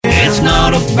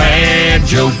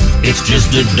It's just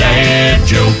a dad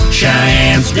joke.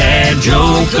 Cheyenne's dad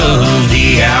joke of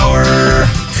the hour.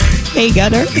 Hey,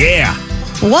 Gunner. Yeah.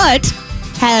 What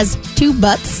has two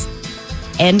butts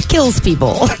and kills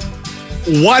people?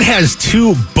 What has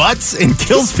two butts and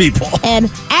kills people? An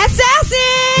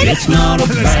assassin! It's not a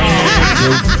bad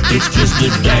joke. It's just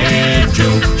a dad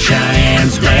joke.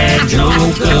 Cheyenne's dad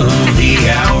joke of the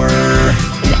hour.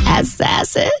 An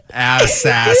assassin?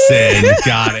 Assassin.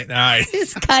 Got it. All right.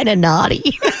 It's kind of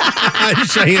naughty.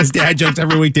 Cheyenne's dad jokes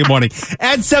every weekday morning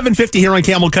at 7:50 here on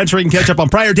Camel Country. You can catch up on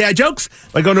prior dad jokes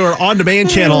by going to our on-demand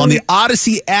channel on the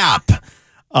Odyssey app.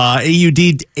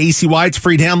 AUDACY. It's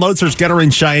free download. Search Gunner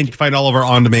and Cheyenne. You can find all of our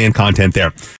on-demand content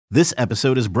there. This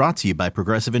episode is brought to you by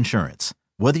Progressive Insurance.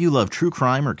 Whether you love true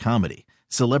crime or comedy,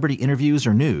 celebrity interviews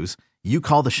or news, you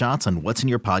call the shots on what's in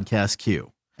your podcast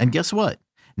queue. And guess what?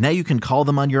 Now you can call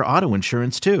them on your auto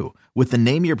insurance too with the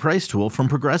Name Your Price tool from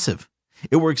Progressive.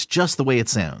 It works just the way it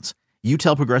sounds. You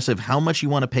tell Progressive how much you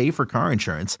want to pay for car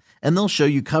insurance, and they'll show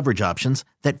you coverage options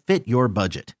that fit your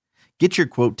budget. Get your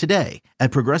quote today at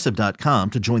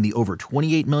Progressive.com to join the over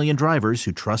 28 million drivers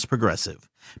who trust Progressive.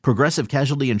 Progressive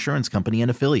Casualty Insurance Company and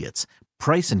Affiliates.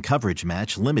 Price and coverage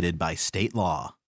match limited by state law.